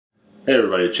Hey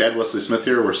everybody, Chad Wesley Smith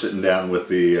here. We're sitting down with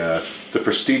the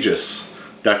prestigious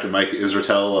Dr. Mike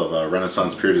Israetel of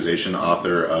Renaissance Periodization,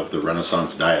 author of The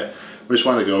Renaissance Diet. We just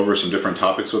wanted to go over some different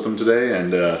topics with him today,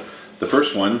 and the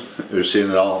first one, you're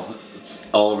seeing it's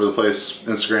all over the place,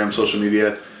 Instagram, social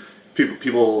media,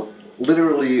 people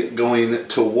literally going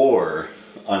to war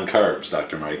on carbs,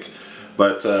 Dr. Mike.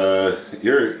 But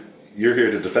you're here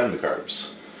to defend the carbs.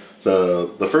 So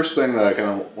the first thing that I kind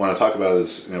of want to talk about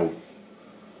is,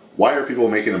 why are people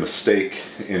making a mistake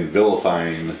in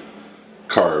vilifying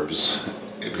carbs?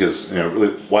 Because, really,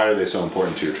 why are they so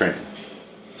important to your training?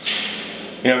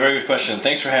 Yeah, very good question.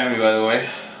 Thanks for having me, by the way.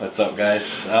 What's up,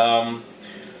 guys? The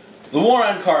war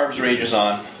on carbs rages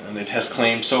on, and it has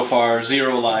claimed so far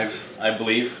 0 lives, I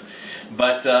believe.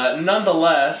 But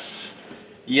nonetheless,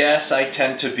 yes, I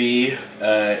tend to be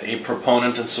a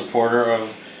proponent and supporter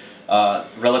of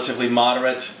relatively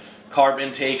moderate carb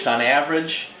intakes on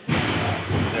average.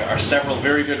 There are several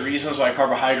very good reasons why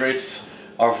carbohydrates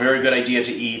are a very good idea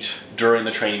to eat during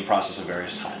the training process at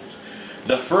various times.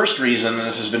 The first reason, and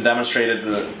this has been demonstrated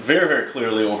very, very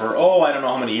clearly over, I don't know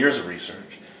how many years of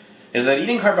research, is that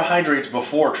eating carbohydrates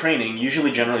before training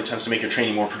usually generally tends to make your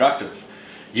training more productive.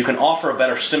 You can offer a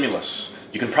better stimulus.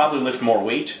 You can probably lift more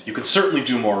weight. You can certainly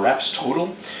do more reps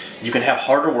total. You can have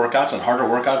harder workouts, and harder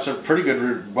workouts are pretty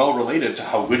good, well related to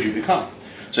how good you become.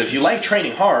 So if you like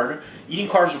training hard, eating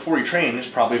carbs before you train is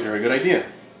probably a very good idea.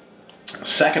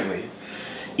 Secondly,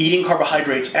 eating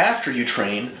carbohydrates after you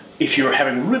train, if you're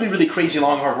having really, really crazy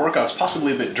long hard workouts,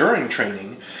 possibly a bit during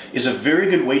training, is a very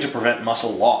good way to prevent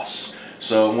muscle loss.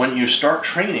 So when you start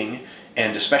training,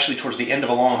 and especially towards the end of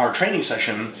a long hard training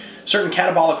session, certain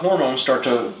catabolic hormones start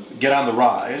to get on the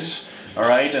rise, all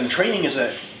right? And training is,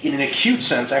 in an acute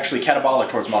sense, actually catabolic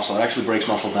towards muscle. It actually breaks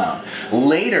muscle down.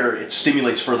 Later, it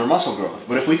stimulates further muscle growth.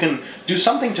 But if we can do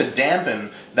something to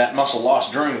dampen that muscle loss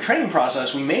during the training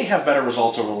process, we may have better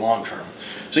results over the long term.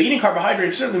 So eating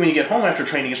carbohydrates, certainly when you get home after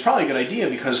training, is probably a good idea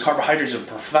because carbohydrates have a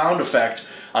profound effect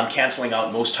on canceling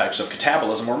out most types of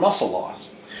catabolism or muscle loss.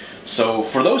 So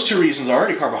for those two reasons,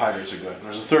 already carbohydrates are good.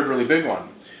 There's a third really big one.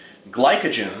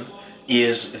 Glycogen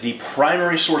is the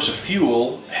primary source of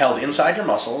fuel held inside your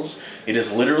muscles. It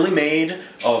is literally made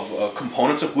of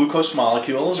components of glucose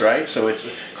molecules, right? So it's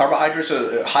carbohydrates,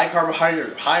 high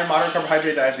and moderate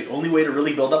carbohydrate diet is the only way to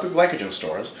really build up your glycogen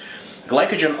stores.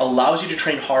 Glycogen allows you to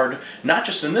train hard, not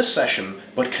just in this session,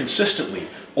 but consistently,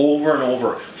 over and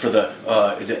over, for the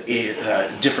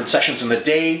different sessions in the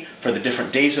day, for the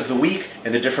different days of the week,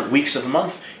 and the different weeks of the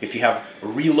month. If you have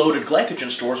reloaded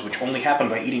glycogen stores, which only happen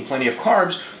by eating plenty of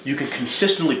carbs, you can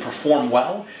consistently perform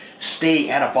well, stay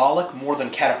anabolic more than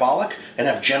catabolic, and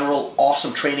have general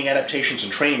awesome training adaptations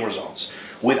and training results.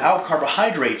 Without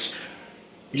carbohydrates,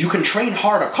 you can train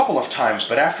hard a couple of times,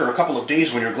 but after a couple of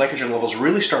days when your glycogen levels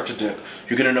really start to dip,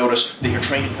 you're going to notice that your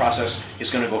training process is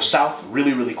going to go south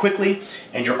really, really quickly,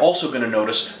 and you're also going to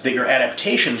notice that your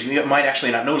adaptations, you might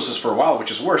actually not notice this for a while,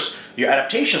 which is worse, your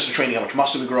adaptations to training, how much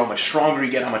muscle you grow, how much stronger you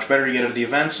get, how much better you get at the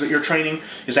events that you're training,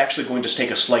 is actually going to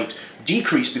take a slight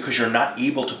decrease because you're not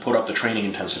able to put up the training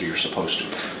intensity you're supposed to.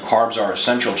 Carbs are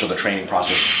essential to the training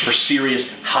process for serious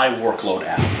high workload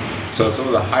athletes. So some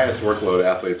of the highest workload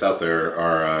athletes out there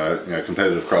are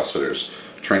competitive CrossFitters,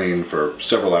 training for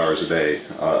several hours a day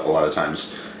a lot of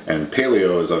times. And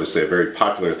paleo is obviously a very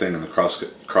popular thing in the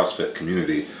CrossFit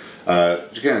community.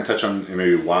 Could you kind of touch on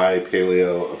maybe why a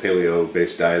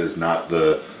paleo-based diet is not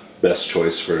the best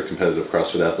choice for a competitive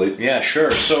CrossFit athlete? Yeah,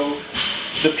 sure. So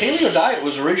the paleo diet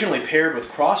was originally paired with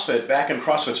CrossFit back in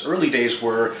CrossFit's early days,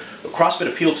 where CrossFit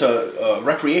appealed to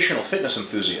recreational fitness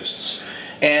enthusiasts.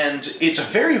 And it's a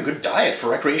very good diet for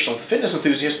recreational fitness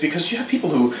enthusiasts because you have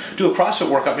people who do a CrossFit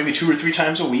workout maybe 2 or 3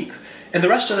 times a week, and the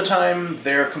rest of the time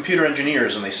they're computer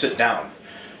engineers and they sit down.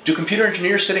 Do computer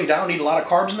engineers sitting down need a lot of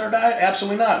carbs in their diet?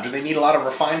 Absolutely not. Do they need a lot of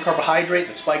refined carbohydrate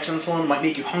that spikes insulin, might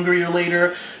make you hungrier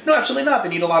later? No, absolutely not. They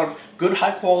need a lot of good,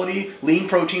 high-quality, lean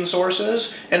protein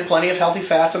sources and plenty of healthy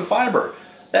fats and fiber.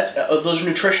 Those are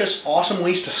nutritious, awesome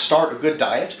ways to start a good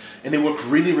diet, and they work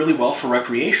really, really well for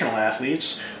recreational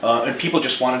athletes and people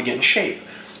just wanting to get in shape.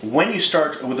 When you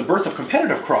start with the birth of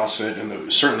competitive CrossFit,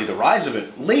 and certainly the rise of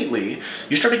it lately,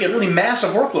 you start to get really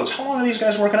massive workloads. How long are these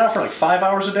guys working out for? Like 5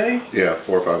 hours a day? Yeah,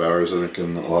 4 or 5 hours, I think,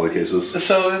 in a lot of cases.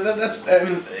 So that's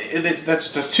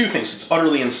the two things. It's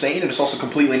utterly insane, and it's also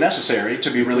completely necessary to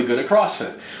be really good at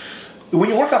CrossFit. When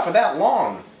you work out for that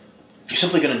long, you're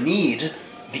simply going to need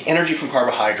the energy from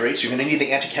carbohydrates, you're going to need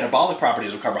the anti-catabolic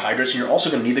properties of carbohydrates, and you're also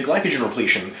going to need the glycogen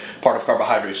repletion part of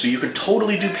carbohydrates. So you can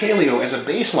totally do paleo as a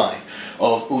baseline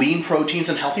of lean proteins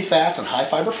and healthy fats and high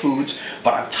fiber foods,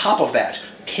 but on top of that,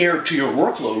 paired to your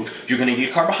workload, you're going to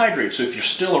need carbohydrates. So if you're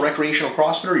still a recreational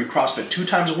CrossFitter, you CrossFit 2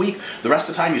 times a week, the rest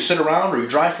of the time you sit around or you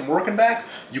drive from work and back,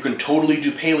 you can totally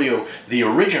do paleo, the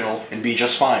original, and be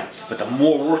just fine. But the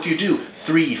more work you do,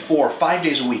 3, 4, 5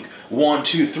 days a week, 1,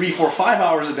 2, 3, 4, 5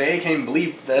 hours a day, I can't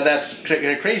believe that's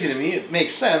crazy to me, it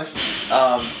makes sense.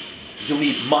 You'll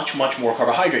need much, much more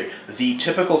carbohydrate. The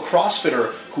typical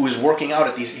CrossFitter who is working out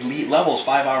at these elite levels,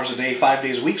 5 hours a day, 5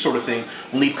 days a week sort of thing,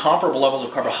 will need comparable levels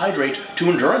of carbohydrate to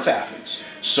endurance athletes.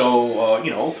 So, you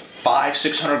know,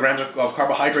 500-600 grams of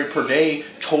carbohydrate per day,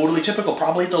 totally typical,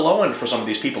 probably at the low end for some of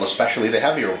these people, especially the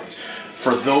heavier ones.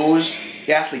 For those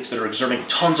athletes that are exerting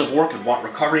tons of work and want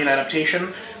recovery and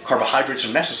adaptation, carbohydrates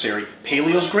are necessary.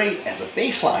 Paleo's great as a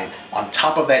baseline. On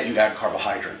top of that, you add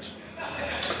carbohydrates.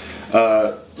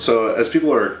 So as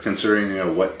people are considering, you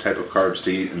know, what type of carbs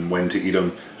to eat and when to eat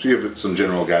them, should you give some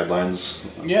general guidelines?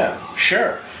 Yeah,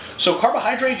 sure. So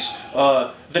carbohydrates,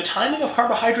 the timing of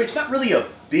carbohydrates, not really a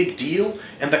big deal,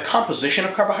 and the composition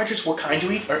of carbohydrates, what kind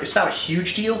you eat, it's not a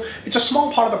huge deal. It's a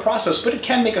small part of the process, but it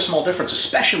can make a small difference,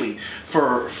 especially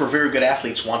for very good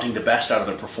athletes wanting the best out of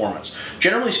their performance.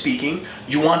 Generally speaking,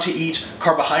 you want to eat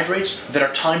carbohydrates that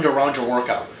are timed around your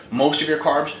workout. Most of your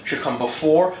carbs should come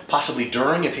before, possibly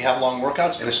during if you have long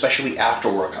workouts, and especially after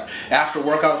workout. After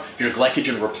workout, your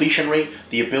glycogen repletion rate,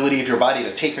 the ability of your body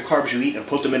to take the carbs you eat and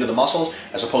put them into the muscles,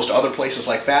 as opposed to other places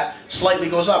like fat, slightly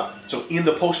goes up. So in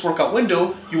the post-workout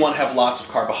window, you want to have lots of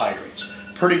carbohydrates.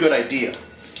 Pretty good idea.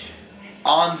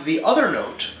 On the other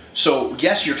note, so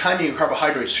yes, you're timing your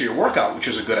carbohydrates to your workout, which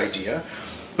is a good idea,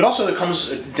 but also it comes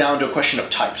down to a question of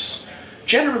types.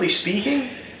 Generally speaking,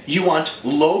 you want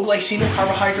low glycemic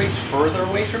carbohydrates further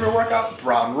away from your workout,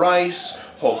 brown rice,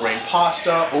 whole grain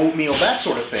pasta, oatmeal, that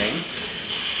sort of thing.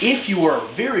 If you are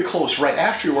very close right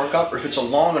after your workout, or if it's a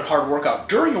long and hard workout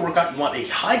during your workout, you want a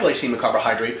high glycemic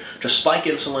carbohydrate to spike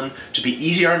insulin, to be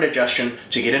easier on digestion,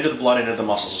 to get into the blood and into the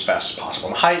muscles as fast as possible.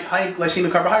 And high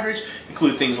glycemic carbohydrates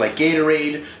include things like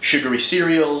Gatorade, sugary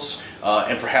cereals,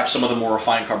 and perhaps some of the more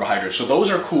refined carbohydrates. So those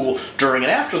are cool during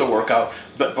and after the workout,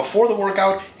 but before the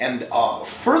workout and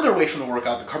further away from the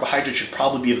workout, the carbohydrates should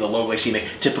probably be of the low glycemic,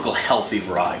 typical healthy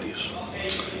varieties.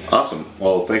 Awesome.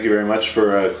 Well, thank you very much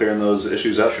for clearing those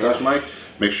issues up, Sure. Dr. Mike.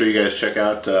 Make sure you guys check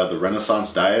out the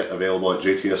Renaissance Diet, available at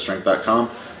jtsstrength.com,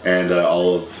 and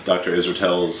all of Dr.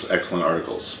 Israetel's excellent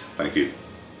articles. Thank you.